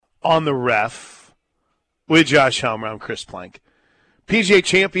on the Ref with Josh Helmer. I'm Chris Plank. PGA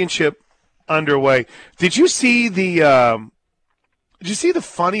Championship underway. Did you see the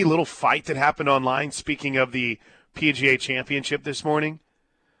funny little fight that happened online? Speaking of the PGA Championship this morning,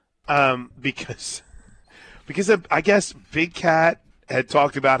 because I guess Big Cat had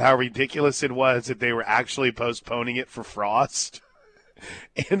talked about how ridiculous it was that they were actually postponing it for frost,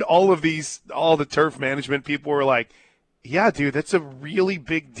 and all the turf management people were like, "Yeah, dude, that's a really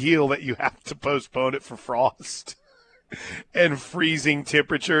big deal that you have to postpone it for frost and freezing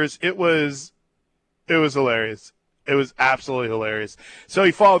temperatures." It was hilarious. It was absolutely hilarious. So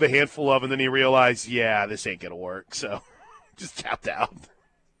he followed a handful of them, and then he realized, yeah, this ain't going to work. So just tapped out.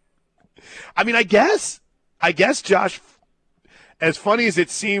 I mean, I guess, Josh, as funny as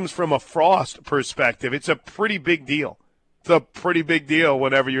it seems from a frost perspective, it's a pretty big deal. It's a pretty big deal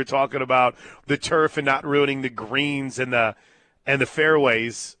whenever you're talking about the turf and not ruining the greens and the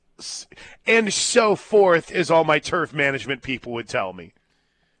fairways and so forth, as all my turf management people would tell me.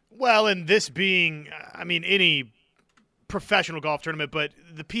 Well, and this being, I mean, any professional golf tournament, but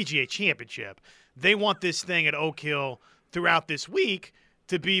the PGA Championship, they want this thing at Oak Hill throughout this week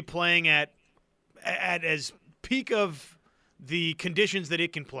to be playing at as peak of the conditions that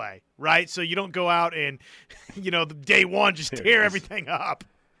it can play, right? So you don't go out and, the day one just tear everything up.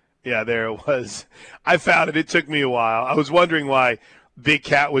 Yeah, there it was. I found it. It took me a while. I was wondering why Big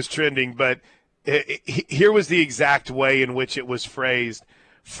Cat was trending, but here was the exact way in which it was phrased.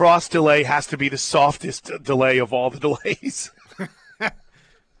 Frost delay has to be the softest delay of all the delays.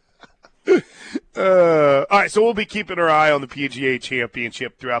 All right, so we'll be keeping our eye on the PGA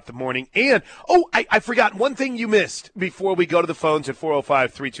Championship throughout the morning. And, I forgot one thing you missed before we go to the phones at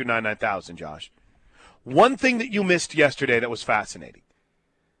 405-329-9000, Josh. One thing that you missed yesterday that was fascinating.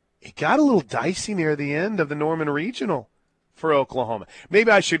 It got a little dicey near the end of the Norman Regional for Oklahoma. Maybe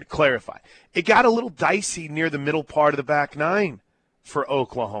I should clarify. It got a little dicey near the middle part of the back nine for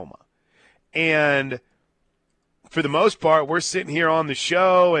Oklahoma. And for the most part, we're sitting here on the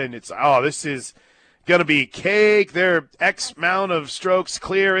show, and it's, this is going to be cake. They're X amount of strokes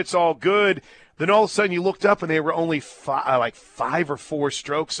clear. It's all good. Then all of a sudden you looked up, and they were only 5 or 4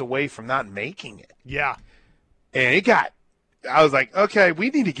 strokes away from not making it. Yeah. And I was like, okay, we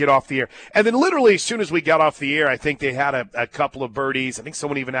need to get off the air. And then literally as soon as we got off the air, I think they had a couple of birdies. I think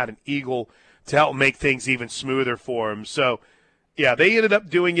someone even had an eagle to help make things even smoother for them. So, yeah, they ended up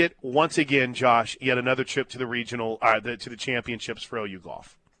doing it once again, Josh. Yet another trip to the regional, to the championships for OU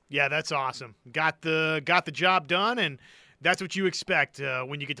Golf. Yeah, that's awesome. Got the job done, and that's what you expect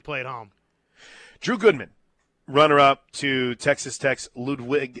when you get to play at home. Drew Goodman, runner-up to Texas Tech's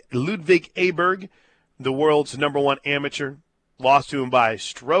Ludwig Aberg, the world's #1 amateur. Lost to him by a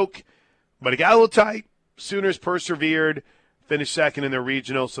stroke, but it got a little tight. Sooners persevered, finished second in their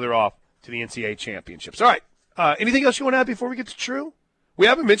regional, so they're off to the NCAA championships. All right. Anything else you want to add before we get to True? We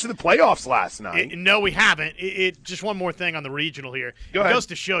haven't mentioned the playoffs last night. No, we haven't. Just one more thing on the regional here. Go ahead. It goes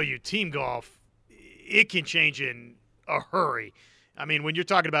to show you, team golf, it can change in a hurry. I mean, when you're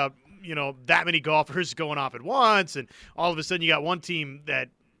talking about, that many golfers going off at once, and all of a sudden you got one team that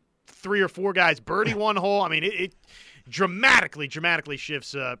 3 or 4 guys birdie one hole. I mean, it dramatically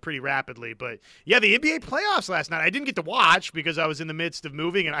shifts pretty rapidly. But, yeah, the NBA playoffs last night, I didn't get to watch because I was in the midst of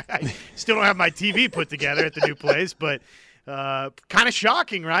moving, and I still don't have my TV put together at the new place. But kind of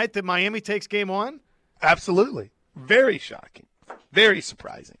shocking, right, that Miami takes game 1? Absolutely. Very shocking. Very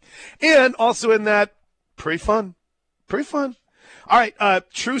surprising. And also in that, pretty fun. Pretty fun. All right,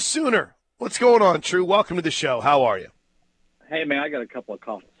 True Sooner. What's going on, True? Welcome to the show. How are you? Hey, man, I got a couple of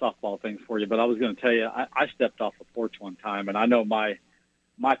softball things for you, but I was going to tell you, I stepped off a porch one time, and I know my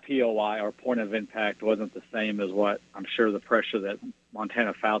POI, or point of impact, wasn't the same as what I'm sure the pressure that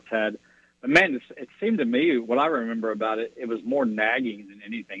Montana Fouts had. But, man, it seemed to me, what I remember about it, it was more nagging than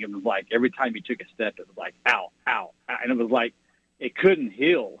anything. It was like every time you took a step, it was like, ow, ow. And it was like it couldn't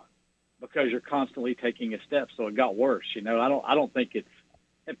heal because you're constantly taking a step, so it got worse. I don't think it's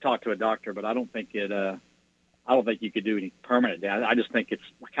 – I've talked to a doctor, but I don't think it I don't think you could do any permanent damage. I just think it's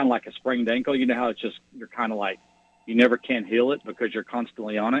kind of like a sprained ankle. You know how it's just you're kind of like you never can heal it because you're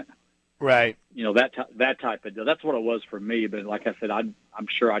constantly on it. Right. That type of deal. That's what it was for me. But like I said, I'm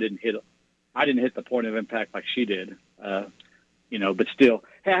sure I didn't hit the point of impact like she did. But still,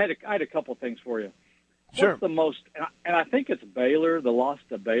 hey, I had a couple things for you. Sure. What's the most? And I think it's Baylor. The loss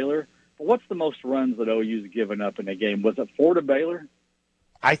to Baylor. But what's the most runs that OU's given up in a game? Was it 4 to Baylor?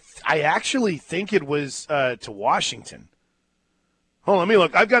 I actually think it was to Washington. Hold on, let me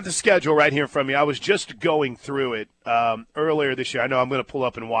look. I've got the schedule right here in front of me. I was just going through it earlier this year. I know I'm going to pull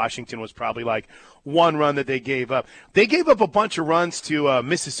up in Washington was probably like one run that they gave up. They gave up a bunch of runs to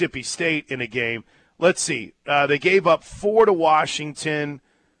Mississippi State in a game. Let's see. They gave up 4 to Washington.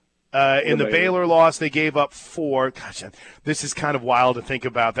 In the Baylor loss, they gave up 4. Gosh, this is kind of wild to think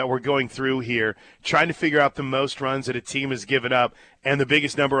about that we're going through here, trying to figure out the most runs that a team has given up, and the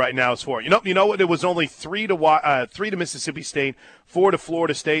biggest number right now is 4. You know what? It was only 3 to Mississippi State, 4 to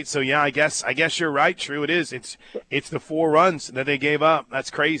Florida State. So yeah, I guess you're right. True, it is. It's the 4 runs that they gave up. That's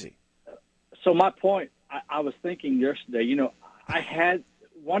crazy. So my point, I was thinking yesterday. I had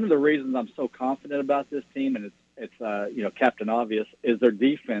one of the reasons I'm so confident about this team, and it's Captain Obvious, is their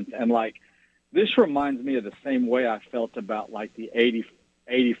defense. And, this reminds me of the same way I felt about, the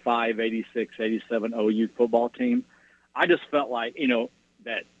 85, 86, 87 OU football team. I just felt like,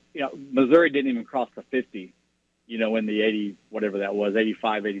 that, Missouri didn't even cross the 50, in the 80, whatever that was,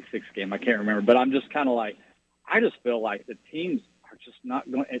 85, 86 game. I can't remember. But I'm just kind of I just feel like the teams are just not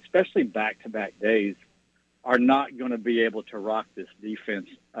going, especially back-to-back days, are not going to be able to rock this defense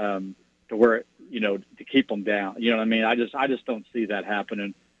to where, to keep them down. You know what I mean? I just don't see that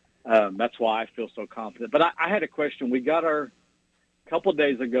happening. That's why I feel so confident. But I had a question. A couple of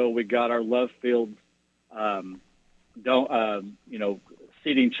days ago, we got our Love Field,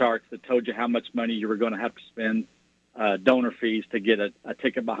 seating charts that told you how much money you were going to have to spend, donor fees to get a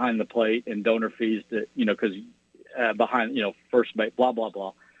ticket behind the plate, and donor fees to, because behind, first base, blah, blah,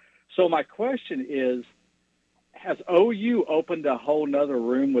 blah. So my question is, has OU opened a whole nother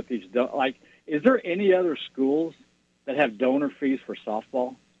room with these, is there any other schools that have donor fees for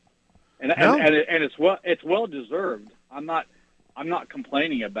softball? And it's well deserved. I'm not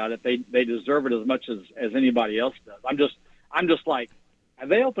complaining about it. They deserve it as much as anybody else does. I'm just like, have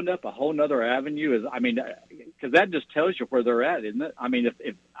they opened up a whole nother avenue? Because that just tells you where they're at, isn't it? I mean,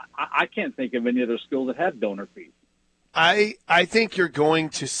 if I can't think of any other schools that have donor fees. I think you're going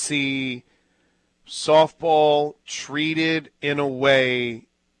to see softball treated in a way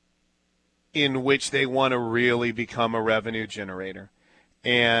in which they want to really become a revenue generator.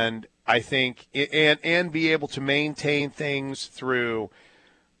 And I think and be able to maintain things through,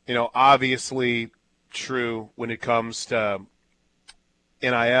 obviously true when it comes to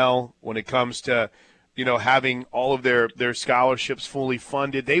NIL, when it comes to, having all of their scholarships fully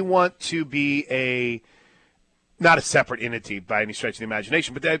funded. They want to be not a separate entity by any stretch of the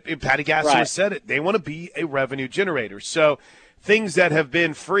imagination, but Patty Gassler has said it. They want to be a revenue generator. So things that have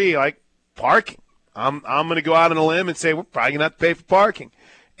been free, like parking, I'm going to go out on a limb and say we're probably going to have to pay for parking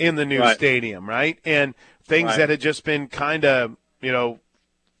in the new stadium, right? And things that had just been kind of,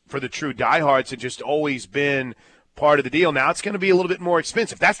 for the true diehards, had just always been part of the deal. Now it's going to be a little bit more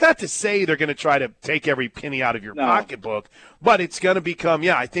expensive. That's not to say they're going to try to take every penny out of your pocketbook, but it's going to become,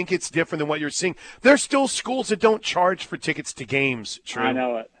 I think it's different than what you're seeing. There's still schools that don't charge for tickets to games, True. I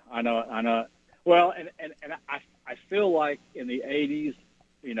know it. Well, and I feel like in the 80s,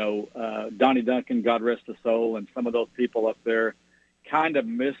 Donnie Duncan, God rest his soul, and some of those people up there kind of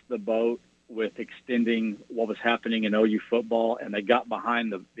missed the boat with extending what was happening in OU football, and they got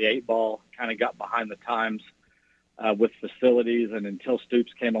behind the 8 ball, kind of got behind the times with facilities, and until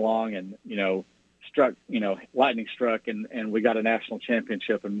Stoops came along and, lightning struck, and we got a national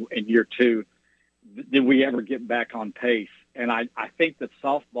championship in year 2, did we ever get back on pace? And I think that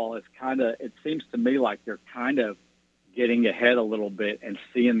softball is it seems to me like they're kind of getting ahead a little bit and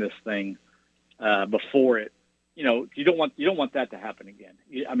seeing this thing before it. You don't want that to happen again.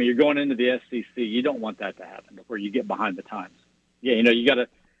 You're going into the SEC. You don't want that to happen where you get behind the times. Yeah, you got to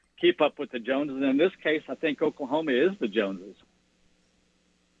keep up with the Joneses. And in this case, I think Oklahoma is the Joneses.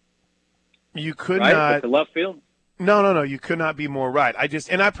 You could not with the left field. No. You could not be more right. I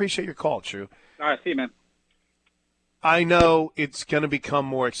appreciate your call, True. All right, see you, man. I know it's going to become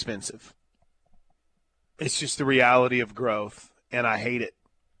more expensive. It's just the reality of growth, and I hate it.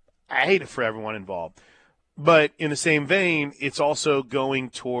 I hate it for everyone involved. But in the same vein, it's also going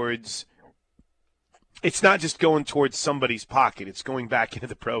towards – it's not just going towards somebody's pocket. It's going back into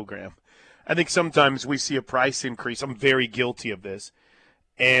the program. I think sometimes we see a price increase. I'm very guilty of this.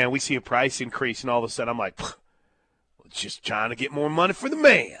 And we see a price increase, and all of a sudden I'm like, it's just trying to get more money for the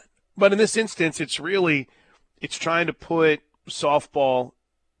man. But in this instance, it's trying to put softball,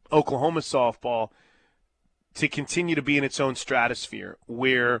 Oklahoma softball, to continue to be in its own stratosphere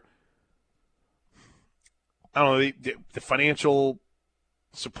where, I don't know, the financial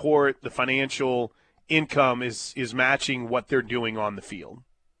support, the financial income is matching what they're doing on the field.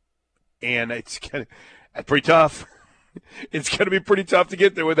 And it's pretty tough. It's going to be pretty tough to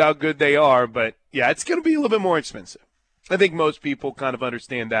get there with how good they are. But, yeah, it's going to be a little bit more expensive. I think most people kind of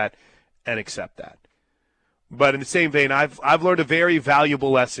understand that and accept that. But in the same vein, I've learned a very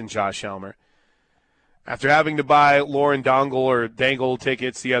valuable lesson, Josh Helmer. After having to buy Lauren Dangle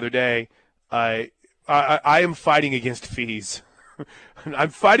tickets the other day, I am fighting against fees. I'm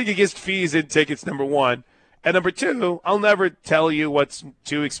fighting against fees in tickets, number one. And number two, I'll never tell you what's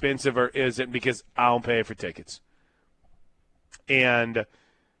too expensive or isn't because I don't pay for tickets. And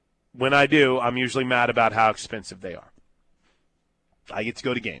when I do, I'm usually mad about how expensive they are. I get to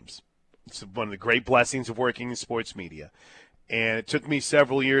go to games. It's one of the great blessings of working in sports media. And it took me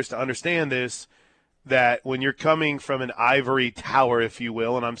several years to understand this, that when you're coming from an ivory tower, if you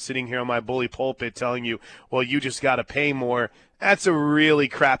will, and I'm sitting here on my bully pulpit telling you, well, you just got to pay more, that's a really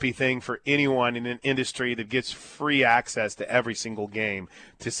crappy thing for anyone in an industry that gets free access to every single game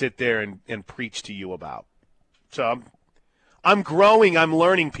to sit there and preach to you about. So I'm growing, I'm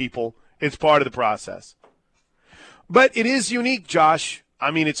learning, people. It's part of the process. But it is unique, Josh.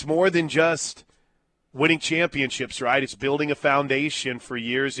 I mean, it's more than just winning championships, right? It's building a foundation for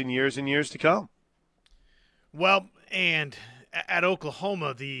years and years and years to come. Well, and at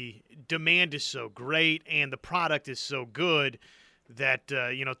Oklahoma, the demand is so great and the product is so good that,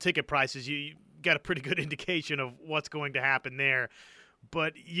 ticket prices, you got a pretty good indication of what's going to happen there.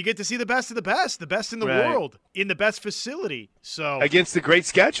 But you get to see the best of the best in the world, in the best facility. So against the great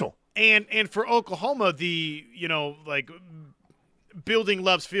schedule. And for Oklahoma, building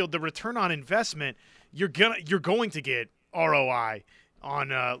Love's Field, the return on investment, you're going to get ROI on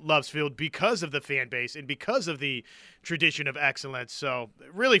Love's Field because of the fan base and because of the tradition of excellence. So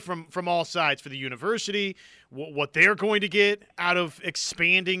really from all sides for the university, what they're going to get out of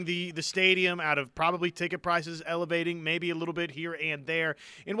expanding the stadium, out of probably ticket prices elevating maybe a little bit here and there,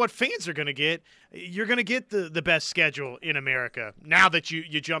 and what fans are going to get, you're going to get the best schedule in America now that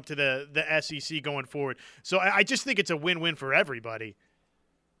you jump to the SEC going forward. So I just think it's a win-win for everybody.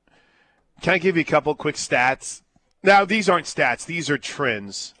 Can I give you a couple quick stats? Now, these aren't stats. These are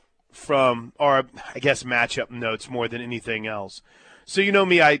trends from, or I guess matchup notes more than anything else. So you know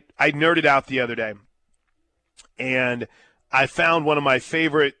me, I nerded out the other day, and I found one of my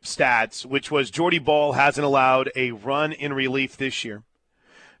favorite stats, which was Jordy Ball hasn't allowed a run in relief this year.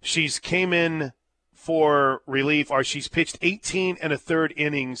 She's came in for relief, or she's pitched 18 and a third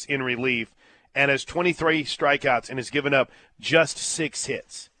innings in relief and has 23 strikeouts and has given up just 6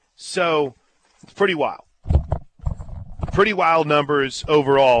 hits. So it's pretty wild. Pretty wild numbers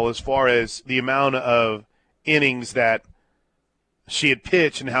overall as far as the amount of innings that she had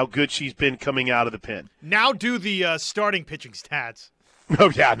pitched and how good she's been coming out of the pen. Now do the starting pitching stats. Oh,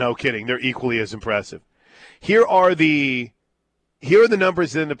 yeah, no kidding. They're equally as impressive. Here are the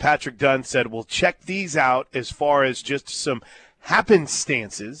numbers that Patrick Dunn said, we'll check these out as far as just some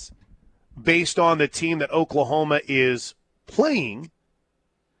happenstances based on the team that Oklahoma is playing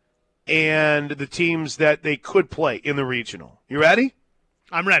and the teams that they could play in the regional. You ready?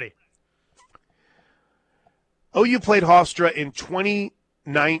 I'm ready. OU played Hofstra in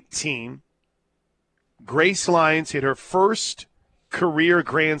 2019. Grace Lyons hit her first career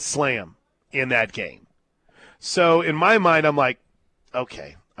grand slam in that game. So in my mind, I'm like,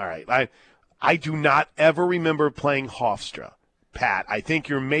 okay, all right. I do not ever remember playing Hofstra, Pat. I think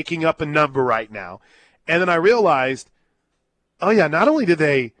you're making up a number right now. And then I realized, oh yeah, not only did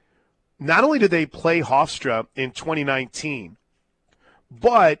they play Hofstra in 2019,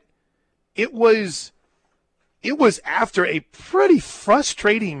 but it was after a pretty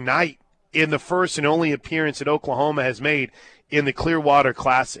frustrating night in the first and only appearance that Oklahoma has made in the Clearwater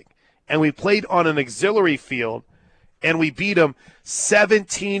Classic. And we played on an auxiliary field, and we beat them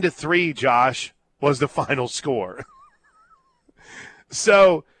 17-3, Josh, was the final score.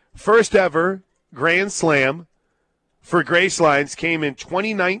 So, first ever Grand Slam for Grace Lyons came in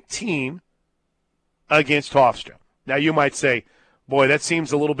 2019 against Hofstra. Now, you might say, boy, that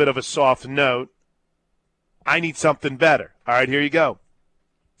seems a little bit of a soft note. I need something better. All right, here you go.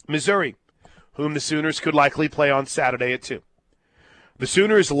 Missouri, whom the Sooners could likely play on Saturday at 2. The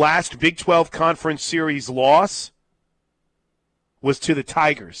Sooners' last Big 12 Conference Series loss was to the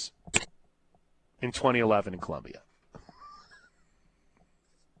Tigers in 2011 in Columbia.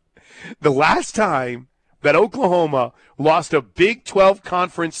 The last time that Oklahoma lost a Big 12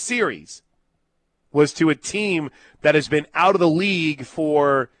 Conference Series was to a team that has been out of the league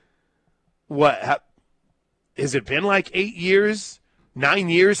for, what, has it been like 8 years, 9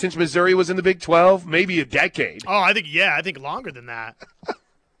 years since Missouri was in the Big 12? Maybe a decade. Oh, I think longer than that.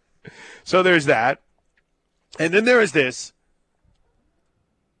 So there's that. And then there is this.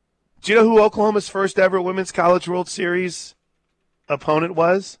 Do you know who Oklahoma's first ever Women's College World Series opponent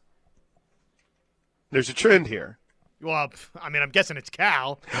was? There's a trend here. Well, I mean, I'm guessing it's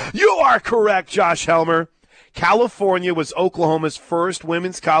Cal. You are correct, Josh Helmer. California was Oklahoma's first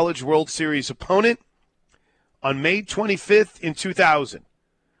Women's College World Series opponent on May 25th in 2000.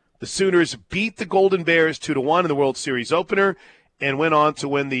 The Sooners beat the Golden Bears 2-1 in the World Series opener and went on to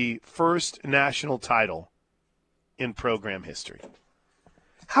win the first national title in program history.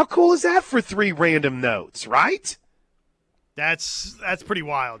 How cool is that for 3 random notes, right? That's pretty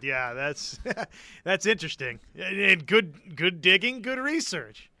wild. Yeah, that's interesting. And good digging, good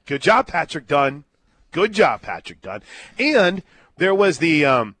research. Good job, Patrick Dunn. Good job, Patrick Dunn. And there was the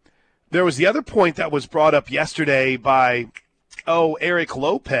other point that was brought up yesterday by Eric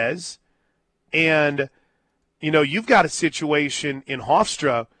Lopez. And you've got a situation in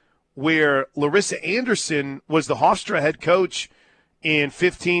Hofstra where Larissa Anderson was the Hofstra head coach in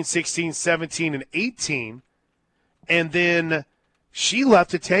 15, 16, 17, and 18. And then she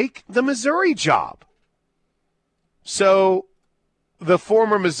left to take the Missouri job. So the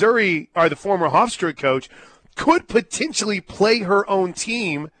former Hofstra coach could potentially play her own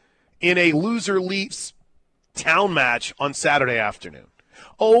team in a loser leaves town match on Saturday afternoon.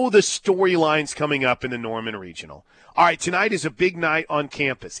 Oh, the storylines coming up in the Norman Regional. All right, tonight is a big night on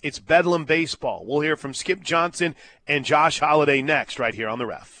campus. It's Bedlam baseball. We'll hear from Skip Johnson and Josh Holliday next right here on The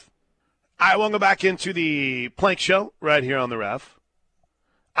Ref. All right, we'll go back into the Plank Show right here on The Ref.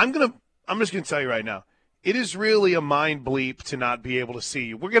 I'm just going to tell you right now, it is really a mind bleep to not be able to see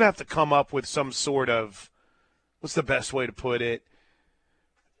you. We're going to have to come up with some sort of, what's the best way to put it?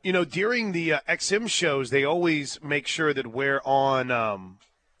 During the XM shows, they always make sure that we're on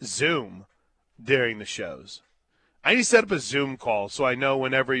Zoom during the shows. I need to set up a Zoom call so I know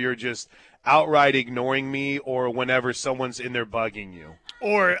whenever you're just outright ignoring me or whenever someone's in there bugging you.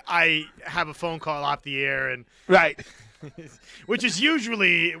 Or I have a phone call off the air and right. Which is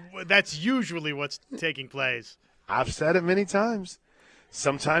usually what's taking place. I've said it many times.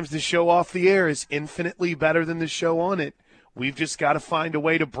 Sometimes the show off the air is infinitely better than the show on it. We've just got to find a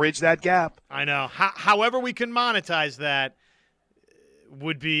way to bridge that gap. I know. However we can monetize that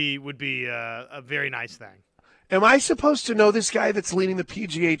would be a very nice thing. Am I supposed to know this guy that's leading the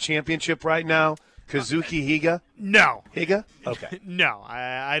PGA Championship right now? Kazuki Higa? No. Higa? Okay. No,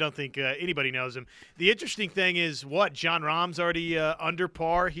 I don't think anybody knows him. The interesting thing is John Rahm's already under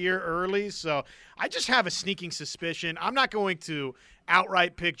par here early, so I just have a sneaking suspicion. I'm not going to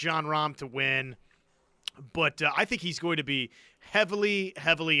outright pick John Rahm to win, but I think he's going to be heavily,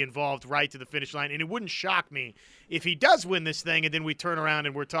 heavily involved right to the finish line, and it wouldn't shock me if he does win this thing and then we turn around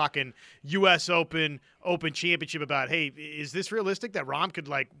and we're talking U.S. Open Championship about, hey, is this realistic that Rahm could,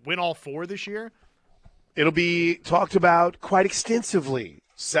 win all 4 this year? It'll be talked about quite extensively.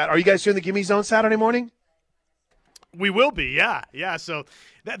 Are you guys doing the Gimme Zone Saturday morning? We will be, yeah. Yeah, so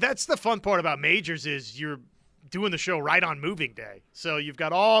that's the fun part about majors is you're doing the show right on moving day. So you've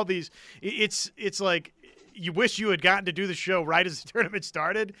got all these – it's like you wish you had gotten to do the show right as the tournament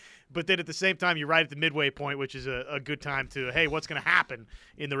started, but then at the same time you're right at the midway point, which is a good time to, hey, what's going to happen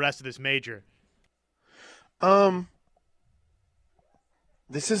in the rest of this major?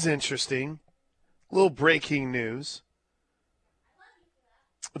 This is interesting. A little breaking news.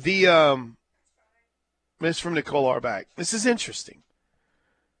 This from Nicole Arbach. This is interesting.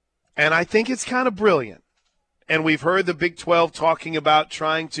 And I think it's kind of brilliant. And we've heard the Big 12 talking about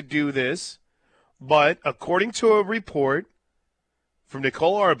trying to do this. But according to a report from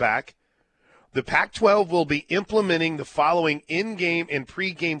Nicole Arbach, the Pac-12 will be implementing the following in-game and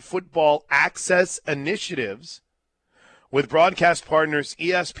pre-game football access initiatives with broadcast partners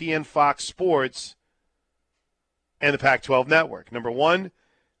ESPN, Fox Sports, and the Pac-12 Network. Number 1,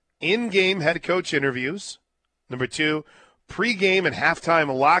 in-game head coach interviews. Number 2, pre-game and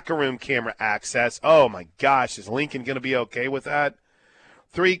halftime locker room camera access. Oh, my gosh, is Lincoln going to be okay with that?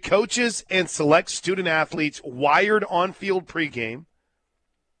 3, coaches and select student athletes wired on-field pre-game.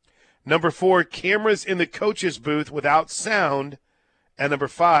 Number 4, cameras in the coach's booth without sound. And number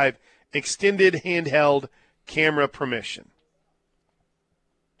 5, extended handheld camera permission.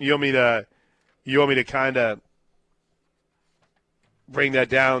 You want me to kind of bring that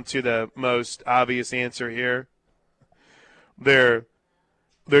down to the most obvious answer here? They're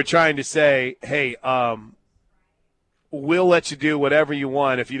trying to say, hey, we'll let you do whatever you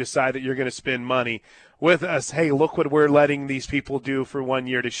want if you decide that you're going to spend money with us. Hey, look what we're letting these people do for 1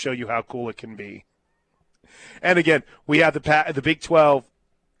 year to show you how cool it can be. And again, we have the Big 12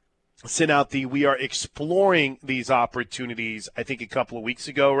 sent out we are exploring these opportunities, I think a couple of weeks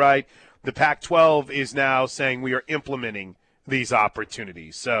ago, right? The Pac-12 is now saying we are implementing these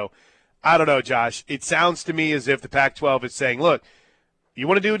opportunities. So I don't know, Josh. It sounds to me as if the Pac-12 is saying, look, you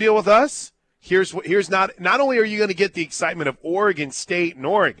want to do a deal with us? here's not only are you going to get the excitement of Oregon State and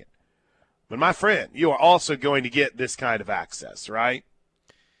Oregon, but my friend, you are also going to get this kind of access, right?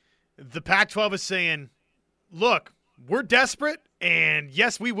 The Pac-12 is saying, look, we're desperate, and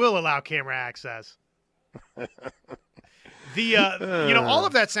yes, we will allow camera access. All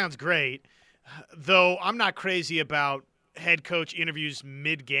of that sounds great, though I'm not crazy about head coach interviews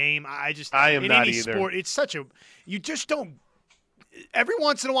mid-game. I am not any either. Sport, it's such a – you just don't – every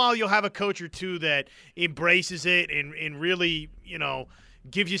once in a while you'll have a coach or two that embraces it and really,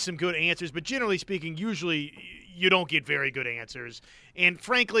 gives you some good answers. But generally speaking, usually you don't get very good answers. And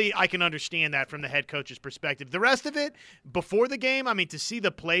frankly, I can understand that from the head coach's perspective. The rest of it, before the game, to see the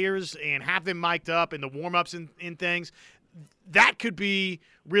players and have them mic'd up and the warm-ups and things, that could be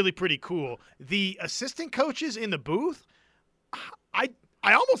really pretty cool. The assistant coaches in the booth, I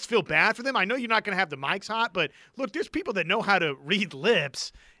almost feel bad for them. I know you're not going to have the mics hot, but look, there's people that know how to read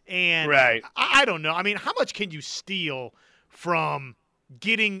lips. And right. I don't know. How much can you steal from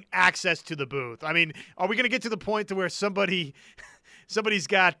getting access to the booth? Are we going to get to the point to where somebody's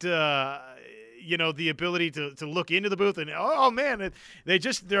got the ability to look into the booth and oh man,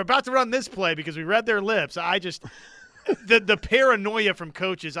 they're about to run this play because we read their lips. The paranoia from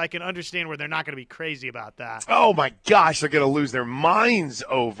coaches, I can understand where they're not going to be crazy about that. Oh my gosh, they're going to lose their minds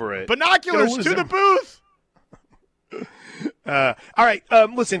over it. Binoculars to the booth. All right,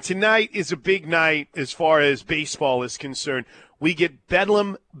 listen, tonight is a big night as far as baseball is concerned. We get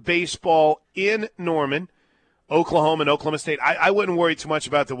Bedlam baseball in Norman, Oklahoma and Oklahoma State. I wouldn't worry too much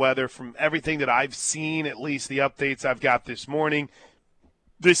about the weather. From everything that I've seen, at least the updates I've got this morning,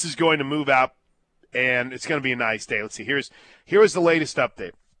 this is going to move out, and it's going to be a nice day. Let's see. Here's the latest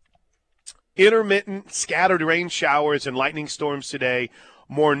update. Intermittent scattered rain showers and lightning storms today,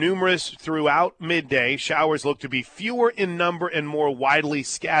 more numerous throughout midday. Showers look to be fewer in number and more widely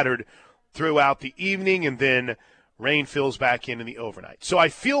scattered throughout the evening, and then rain fills back in the overnight. So I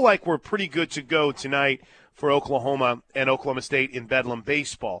feel like we're pretty good to go tonight for Oklahoma and Oklahoma State in Bedlam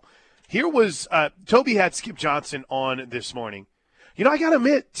baseball. Here was Toby had Skip Johnson on this morning. I got to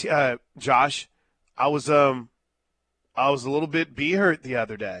admit, Josh, I was a little bit bee-hurt the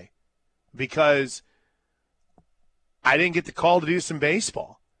other day because I didn't get the call to do some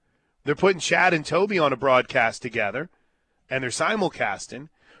baseball. They're putting Chad and Toby on a broadcast together, and they're simulcasting.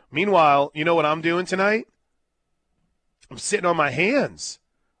 Meanwhile, you know what I'm doing tonight? I'm sitting on my hands.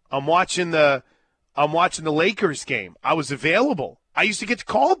 I'm watching the Lakers game. I was available. I used to get to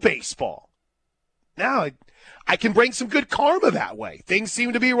call baseball. Now I can bring some good karma that way. Things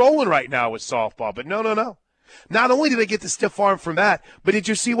seem to be rolling right now with softball, but no. Not only did I get the stiff arm from that, but did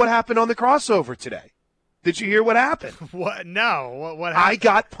you see what happened on the crossover today? Did you hear what happened? What? No. What happened? I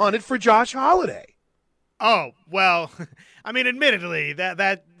got punted for Josh Holliday. Oh, well, admittedly,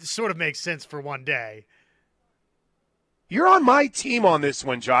 that sort of makes sense for one day. You're on my team on this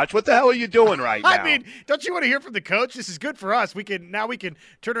one, Josh. What the hell are you doing right now? Don't you want to hear from the coach? This is good for us. We can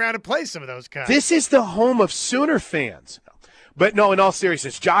turn around and play some of those guys. This is the home of Sooner fans. But no, in all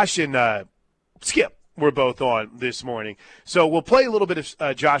seriousness, Josh and Skip were both on this morning. So we'll play a little bit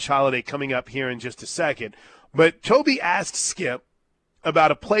of Josh Holliday coming up here in just a second. But Toby asked Skip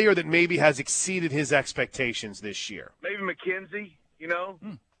about a player that maybe has exceeded his expectations this year. Maybe McKenzie,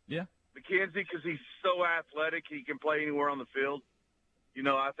 Yeah. McKenzie, because he's so athletic, he can play anywhere on the field.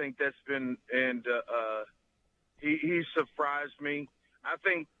 I think that's been – and he surprised me. I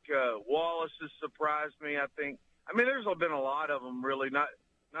think Wallace has surprised me. There's been a lot of them really not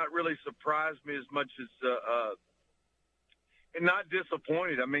really surprised me as much as and not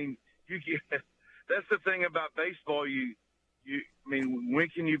disappointed. That's the thing about baseball. When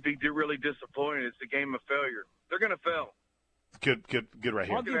can you be really disappointed? It's a game of failure. They're going to fail. Good right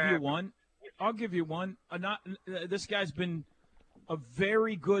here. I'll give you one. This guy's been a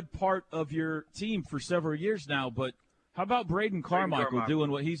very good part of your team for several years now, but how about Braden Carmichael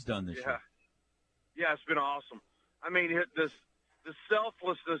doing what he's done this year? Yeah, it's been awesome. The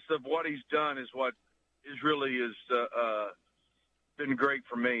selflessness of what he's done is what is really been great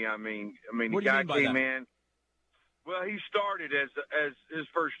for me. What the guy do you mean by came that? in. Well, he started as his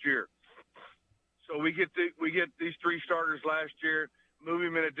first year. So we get these three starters last year, move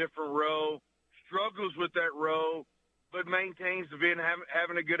him in a different row, struggles with that row, but maintains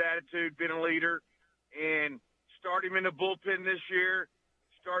having a good attitude, being a leader, and start him in the bullpen this year.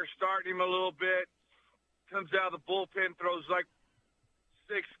 Starting him a little bit, comes out of the bullpen, throws like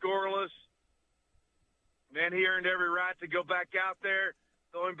 6 scoreless. Man, he earned every right to go back out there,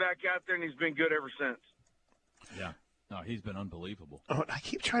 throw him back out there, and he's been good ever since. Yeah. No, he's been unbelievable. Oh, I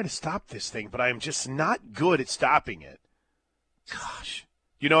keep trying to stop this thing, but I am just not good at stopping it. Gosh.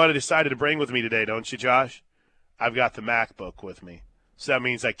 You know what I decided to bring with me today, don't you, Josh? I've got the MacBook with me, so that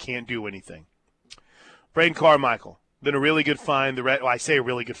means I can't do anything. Braden Carmichael, been a really good find. I say a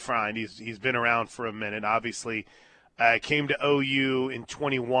really good find. He's been around for a minute, obviously. Came to OU in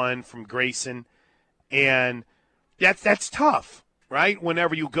 21 from Grayson, and that's tough, right?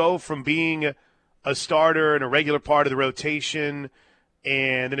 Whenever you go from being a starter and a regular part of the rotation,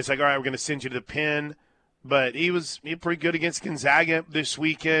 and then it's like, all right, we're going to send you to the pen. But he was pretty good against Gonzaga this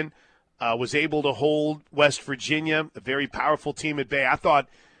weekend. Was able to hold West Virginia, a very powerful team at bay. I thought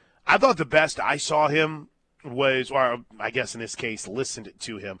the best I saw him was, or I guess in this case listened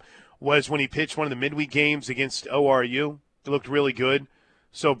to him, was when he pitched one of the midweek games against ORU. It looked really good.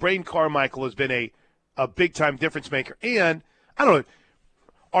 So Braden Carmichael has been a big-time difference maker. And, I don't know,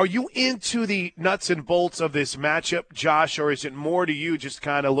 are you into the nuts and bolts of this matchup, Josh, or is it more to you just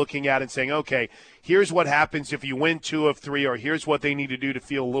kind of looking at it and saying, okay, here's what happens if you win 2 of 3, or here's what they need to do to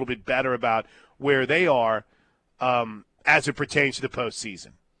feel a little bit better about where they are as it pertains to the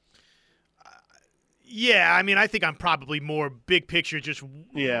postseason? Yeah, I mean, I think I'm probably more big picture, just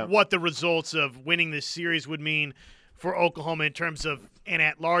what the results of winning this series would mean for Oklahoma in terms of an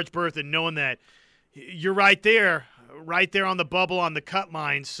at-large berth, and knowing that you're right there on the bubble, on the cut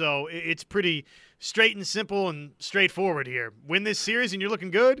line. So it's pretty straight and simple and straightforward here. Win this series and you're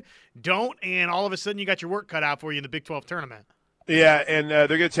looking good. Don't, and all of a sudden you got your work cut out for you in the Big 12 tournament. Yeah, and they're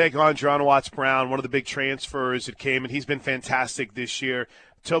going to take on John Watts-Brown, one of the big transfers that came, and he's been fantastic this year.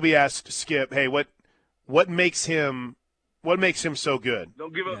 Toby asked Skip, hey, what makes him so good?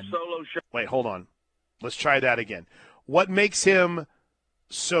 Don't give up solo shots. Wait, hold on. Let's try that again. What makes him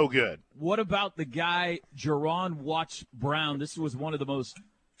so good? What about the guy, Jaron Watts-Brown? This was one of the most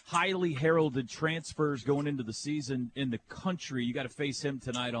highly heralded transfers going into the season in the country. You got to face him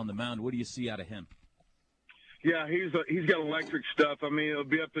tonight on the mound. What do you see out of him? Yeah, he's got electric stuff. I mean, it'll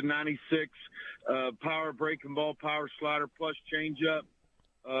be up to 96, power breaking ball, power slider, plus changeup.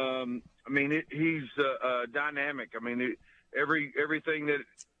 I mean, he's dynamic. I mean, everything that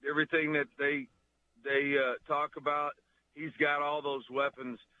they talk about, he's got all those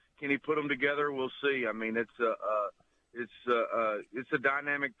weapons. Can he put them together? We'll see. I mean, it's a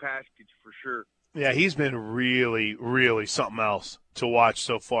dynamic package for sure. Yeah, he's been really, really something else to watch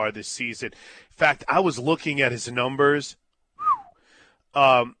so far this season. In fact, I was looking at his numbers.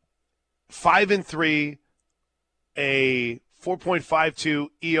 5-3, a 4.52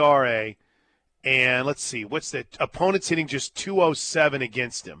 ERA, and let's see, what's the opponent's hitting just 207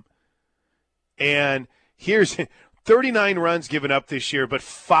 against him. And here's 39 runs given up this year, but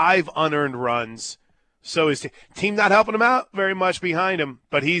 5 unearned runs. So his team not helping him out very much behind him,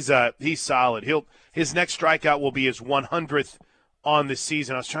 but he's solid. His next strikeout will be his 100th on the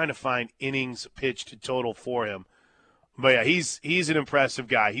season. I was trying to find innings pitched total for him, but yeah, he's an impressive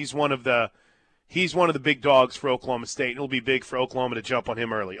guy. He's one of the big dogs for Oklahoma State. It'll be big for Oklahoma to jump on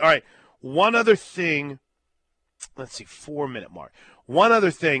him early. All right, one other thing. Let's see, 4-minute mark. One other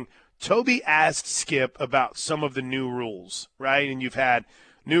thing. Toby asked Skip about some of the new rules, right? And you've had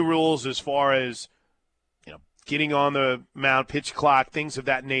new rules as far as getting on the mound, pitch clock, things of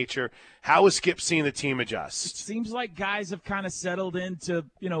that nature. How is Skip seeing the team adjust? It seems like guys have kind of settled into,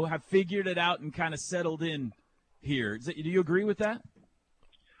 have figured it out and kind of settled in here. Do you agree with that?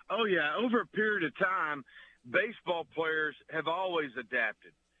 Oh, yeah. Over a period of time, baseball players have always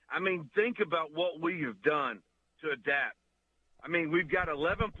adapted. I mean, think about what we have done to adapt. I mean, we've got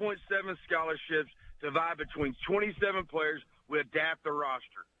 11.7 scholarships divided between 27 players. We adapt the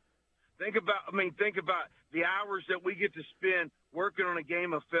roster. Think about the hours that we get to spend working on a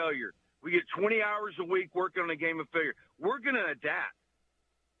game of failure. We get 20 hours a week working on a game of failure. We're going to adapt.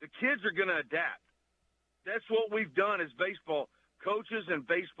 The kids are going to adapt. That's what we've done as baseball coaches and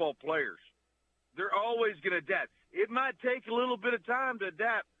baseball players. They're always going to adapt. It might take a little bit of time to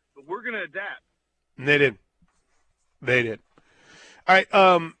adapt, but we're going to adapt. And they did. All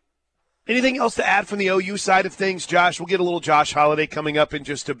right, anything else to add from the OU side of things, Josh? We'll get a little Josh Holiday coming up in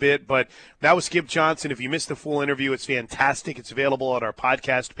just a bit, but that was Skip Johnson. If you missed the full interview, it's fantastic. It's available on our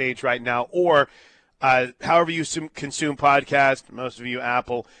podcast page right now, or however you consume podcasts, most of you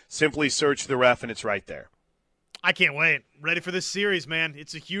Apple, simply search The Ref, and it's right there. I can't wait. Ready for this series, man.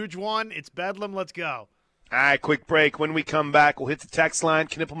 It's a huge one. It's Bedlam. Let's go. All right, quick break. When we come back, we'll hit the text line,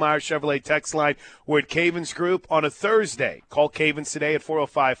 Knippelmeyer Chevrolet text line. We're at Cavens Group on a Thursday. Call Cavens today at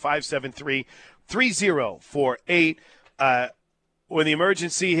 405-573-3048. When the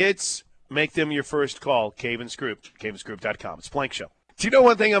emergency hits, make them your first call. Cavens Group, cavensgroup.com. It's Plank Show. Do you know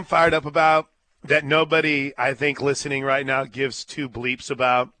one thing I'm fired up about that nobody, I think, listening right now gives two bleeps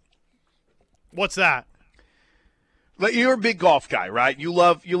about? What's that? You're a big golf guy, right? You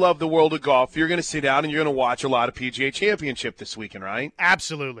love the world of golf. You're going to sit down and you're going to watch a lot of PGA Championship this weekend, right?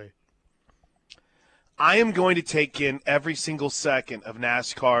 Absolutely. I am going to take in every single second of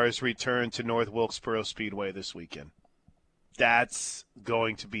NASCAR's return to North Wilkesboro Speedway this weekend. That's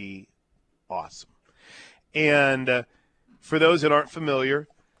going to be awesome. And for those that aren't familiar,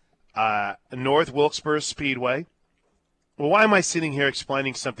 North Wilkesboro Speedway. Well, why am I sitting here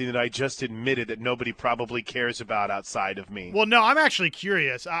explaining something that I just admitted that nobody probably cares about outside of me? Well, no, I'm actually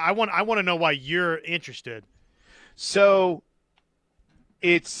curious. I want to know why you're interested. So,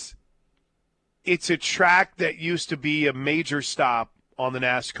 it's a track that used to be a major stop on the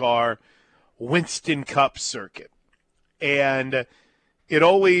NASCAR Winston Cup circuit. And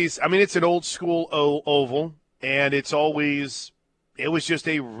it's an old school oval, and it was just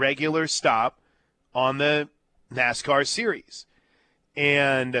a regular stop on the NASCAR series.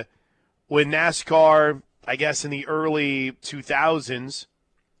 And when NASCAR, I guess in the early 2000s,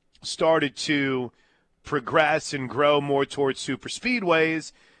 started to progress and grow more towards super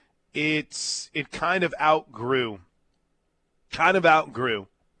speedways, it kind of outgrew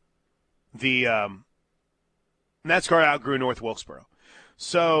the NASCAR outgrew North Wilkesboro.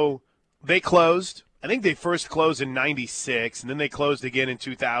 So they closed. I think they first closed in 96, and then they closed again in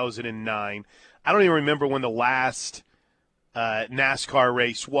 2009. I don't even remember when the last NASCAR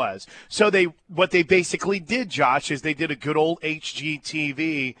race was. So what they basically did, Josh, is they did a good old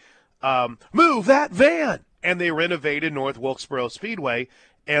HGTV, move that van, and they renovated North Wilkesboro Speedway,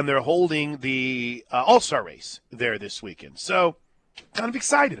 and they're holding the All-Star race there this weekend. So kind of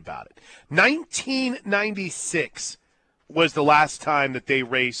excited about it. 1996 was the last time that they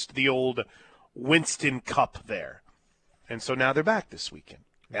raced the old Winston Cup there. And so now they're back this weekend.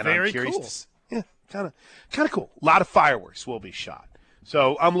 And Very I'm curious cool. Yeah, kind of cool. A lot of fireworks will be shot.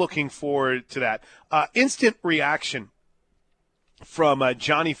 So I'm looking forward to that. Instant reaction from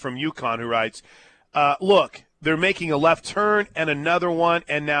Johnny from Yukon, who writes, look, they're making a left turn and another one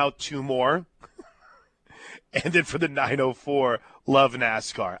and now two more. And then for the 904, love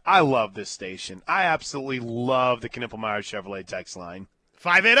NASCAR. I love this station. I absolutely love the Knippelmeyer Chevrolet text line.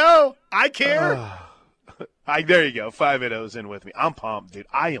 580, I care. There you go. 580's in with me. I'm pumped, dude.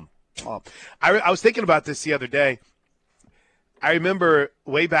 I am pumped. I was thinking about this the other day. I remember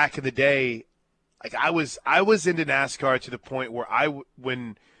way back in the day, like I was into NASCAR to the point where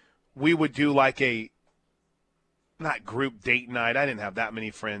when we would do like not group date night. I didn't have that many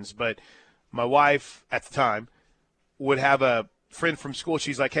friends, but my wife at the time would have a friend from school.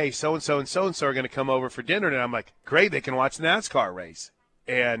 She's like, hey, so-and-so and so-and-so are going to come over for dinner. And I'm like, great, they can watch the NASCAR race.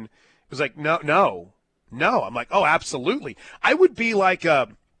 And it was like, no. I'm like, oh, absolutely. I would be like, who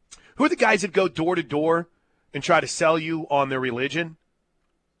are the guys that go door to door and try to sell you on their religion?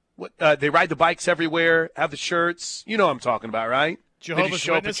 What they ride the bikes everywhere, have the shirts. You know what I'm talking about, right? Jehovah's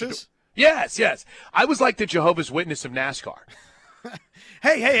Witnesses? Yes. I was like the Jehovah's Witness of NASCAR.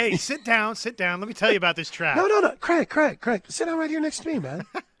 Hey, sit down. Let me tell you about this track. No. Craig. Sit down right here next to me, man.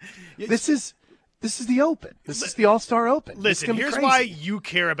 This is the Open. This is the All-Star Open. Listen, here's why you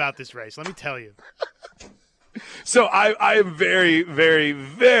care about this race. Let me tell you. So I am very, very,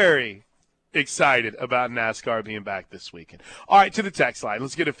 very excited about NASCAR being back this weekend. All right, to the text line.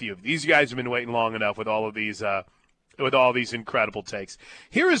 Let's get a few. These guys have been waiting long enough with all of these incredible takes.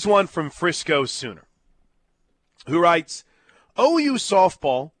 Here is one from Frisco Sooner, who writes, OU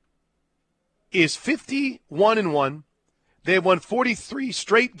softball is 51-1. They have won 43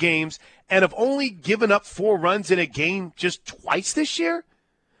 straight games and have only given up 4 runs in a game just twice this year?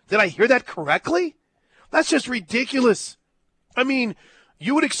 Did I hear that correctly? That's just ridiculous. I mean,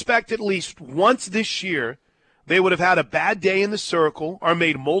 you would expect at least once this year they would have had a bad day in the circle or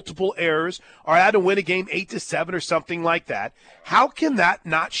made multiple errors or had to win a game 8-7 or something like that. How can that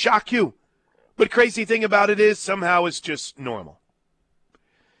not shock you? But crazy thing about it is somehow it's just normal.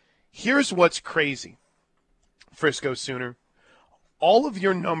 Here's what's crazy, Frisco Sooner. All of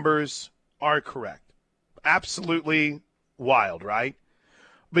your numbers are correct. Absolutely wild, right?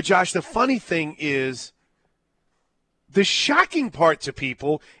 But, Josh, the funny thing is the shocking part to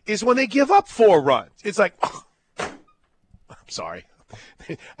people is when they give up 4 runs. It's like, I'm sorry.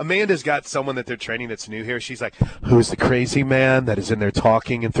 Amanda's got someone that they're training that's new here. She's like, who's the crazy man that is in there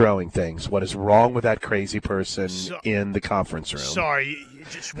talking and throwing things? What is wrong with that crazy person in the conference room? Sorry,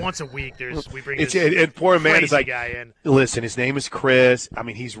 just once a week we bring and poor Amanda's like, guy in. Listen, his name is Chris. I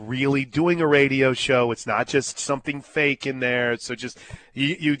mean, he's really doing a radio show. It's not just something fake in there. So just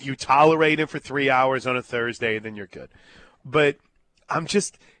you tolerate him for 3 hours on a Thursday, and then you're good. But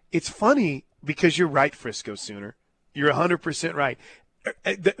it's funny because you're right, Frisco Sooner. You're 100% right.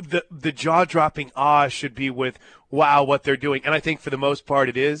 The jaw-dropping should be with, wow, what they're doing. And I think for the most part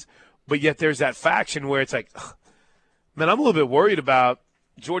it is. But yet there's that faction where it's like, ugh, man, I'm a little bit worried about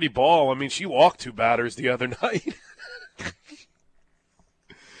Jordy Ball. I mean, she walked 2 batters the other night.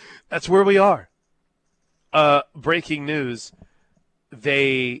 That's where we are. Breaking news,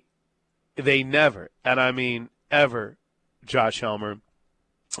 they never, and I mean ever, Josh Helmer,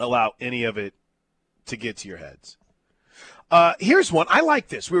 allow any of it to get to your heads. Here's one. I like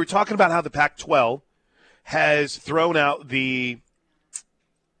this. We were talking about how the Pac-12 has thrown out the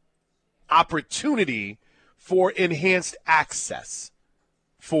opportunity for enhanced access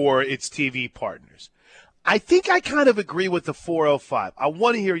for its TV partners. I think I kind of agree with the 405. I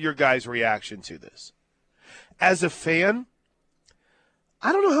want to hear your guys' reaction to this. As a fan,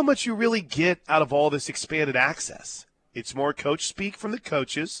 I don't know how much you really get out of all this expanded access. It's more coach speak from the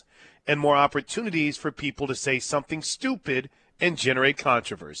coaches and more opportunities for people to say something stupid and generate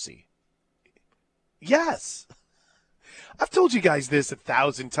controversy. Yes. I've told you guys this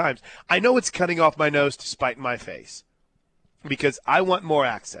 1,000 times. I know it's cutting off my nose to spite in my face because I want more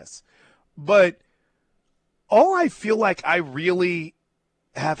access. But all I feel like I really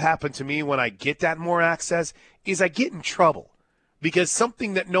have happened to me when I get that more access is I get in trouble because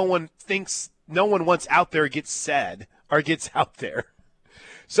something that no one wants out there gets said or gets out there.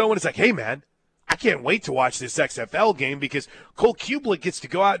 So when it's like, hey, man, I can't wait to watch this XFL game because Cole Kublik gets to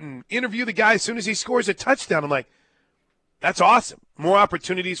go out and interview the guy as soon as he scores a touchdown. I'm like, that's awesome. More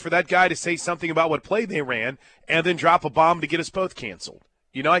opportunities for that guy to say something about what play they ran and then drop a bomb to get us both canceled.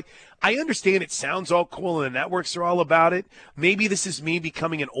 You know, I understand it sounds all cool and the networks are all about it. Maybe this is me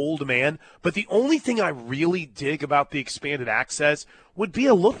becoming an old man, but the only thing I really dig about the expanded access would be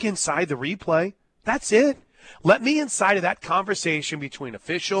a look inside the replay. That's it. Let me inside of that conversation between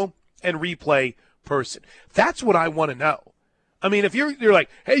official and replay person. That's what I want to know. I mean, if you're like,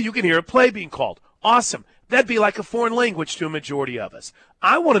 hey, you can hear a play being called. Awesome. That'd be like a foreign language to a majority of us.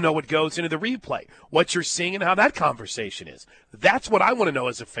 I want to know what goes into the replay, what you're seeing and how that conversation is. That's what I want to know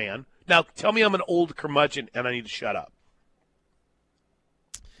as a fan. Now, tell me I'm an old curmudgeon and I need to shut up.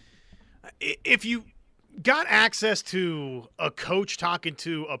 If you got access to a coach talking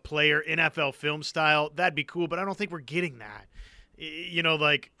to a player NFL film style, that'd be cool, but I don't think we're getting that. You know,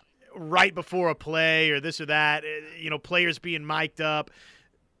 like right before a play or this or that, you know, players being mic'd up.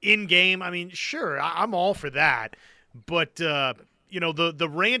 In game, I mean, sure, I'm all for that. But, you know, the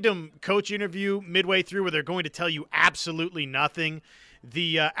random coach interview midway through where they're going to tell you absolutely nothing,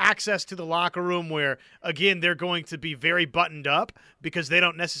 the access to the locker room where, again, they're going to be very buttoned up because they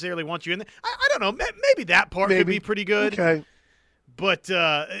don't necessarily want you in there. I don't know. Maybe that part could be pretty good. Okay. But,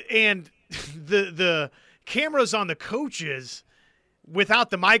 and the cameras on the coaches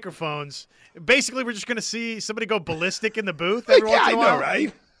without the microphones, basically we're just going to see somebody go ballistic in the booth every once in a while. I know,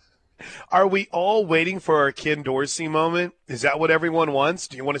 right? Are we all waiting for our Ken Dorsey moment? Is that what everyone wants?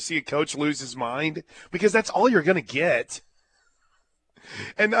 Do you want to see a coach lose his mind? Because that's all you're going to get.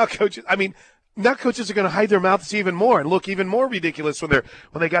 And now coaches are going to hide their mouths even more and look even more ridiculous when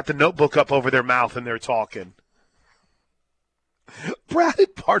they got the notebook up over their mouth and they're talking. Brad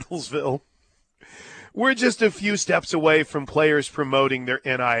at Bartlesville. We're just a few steps away from players promoting their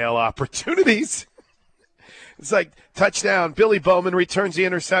NIL opportunities. It's like, touchdown, Billy Bowman returns the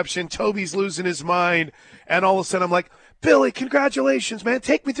interception, Toby's losing his mind, and all of a sudden I'm like, Billy, congratulations, man,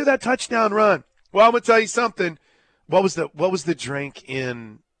 take me through that touchdown run. Well, I'm going to tell you something. What was the drink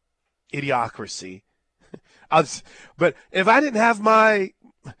in Idiocracy? But if I didn't have my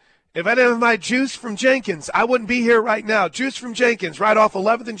juice from Jenkins, I wouldn't be here right now. Juice from Jenkins, right off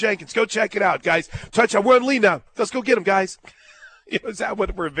 11th and Jenkins. Go check it out, guys. Touchdown. We're on lead now. Let's go get him, guys. Is that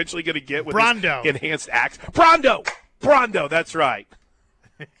what we're eventually going to get with Brondo. Enhanced acts? Brondo, that's right.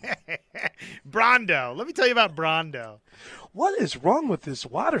 Brondo. Let me tell you about Brondo. What is wrong with this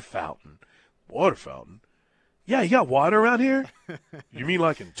water fountain? Water fountain? Yeah, you got water around here? You mean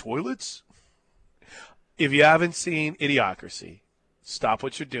like in toilets? If you haven't seen Idiocracy, stop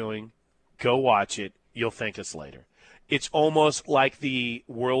what you're doing. Go watch it. You'll thank us later. It's almost like the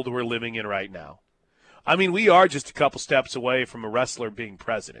world we're living in right now. I mean, we are just a couple steps away from a wrestler being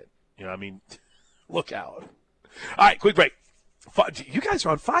president. You know, I mean, look out. All right, quick break. You guys are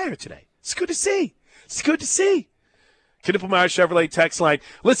on fire today. It's good to see. Knippelmeyer Chevrolet text line.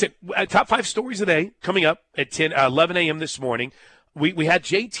 Listen, top 5 stories a day coming up at 11 a.m. this morning. We had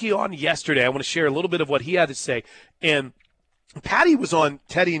JT on yesterday. I want to share a little bit of what he had to say. And Patty was on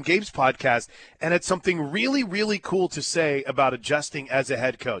Teddy and Gabe's podcast and had something really, really cool to say about adjusting as a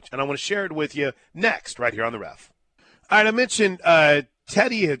head coach. And I want to share it with you next, right here on The Ref. All right, I mentioned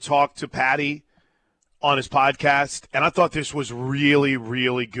Teddy had talked to Patty on his podcast, and I thought this was really,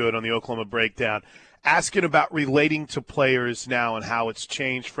 really good on the Oklahoma Breakdown, asking about relating to players now and how it's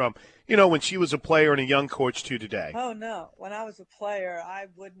changed from, when she was a player and a young coach to today. Oh, no. When I was a player, I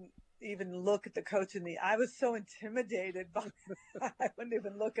wouldn't even look at the coach in the eye. I was so intimidated by I wouldn't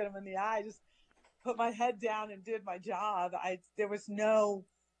even look at him in the eye. I just put my head down and did my job. There was no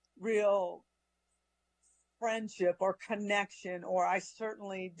real friendship or connection, or I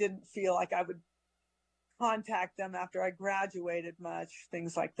certainly didn't feel like I would contact them after I graduated much,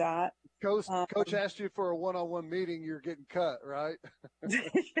 things like that. Coach asked you for a one-on-one meeting, you're getting cut, right?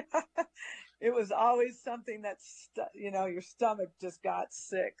 Yeah. It was always something that, your stomach just got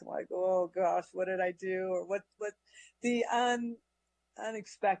sick. Like, oh gosh, what did I do? Or what the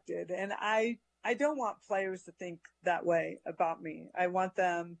unexpected. And I don't want players to think that way about me. I want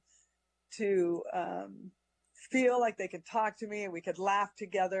them to feel like they can talk to me and we could laugh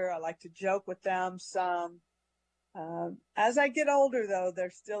together. I like to joke with them some. As I get older, though, there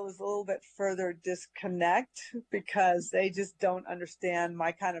still is a little bit further disconnect because they just don't understand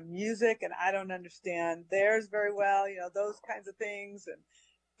my kind of music and I don't understand theirs very well, those kinds of things and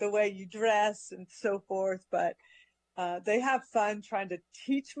the way you dress and so forth. But they have fun trying to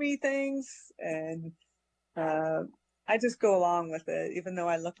teach me things, and I just go along with it, even though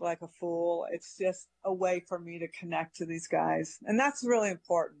I look like a fool. It's just a way for me to connect to these guys. And that's really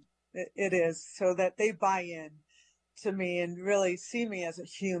important. It is, so that they buy in to me and really see me as a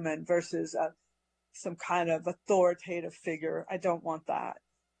human versus some kind of authoritative figure. I don't want that.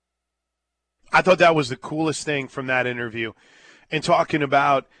 I thought that was the coolest thing from that interview, and talking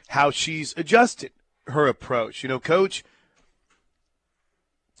about how she's adjusted her approach. Coach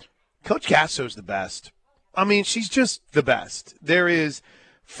Casso's the best. I mean, she's just the best. There is,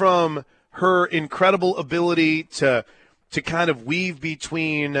 from her incredible ability to kind of weave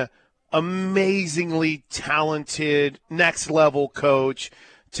between amazingly talented, next-level coach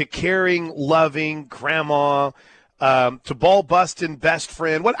to caring, loving grandma, to ball-busting best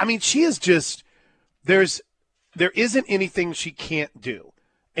friend. She is just – there isn't anything she can't do.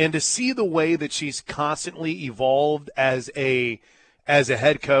 And to see the way that she's constantly evolved as a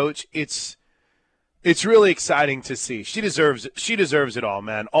head coach, it's really exciting to see. She deserves it all,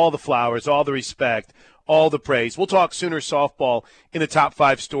 man. All the flowers, all the respect, all the praise. We'll talk Sooner softball in the top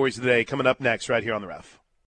 5 stories of the day coming up next right here on The Ref.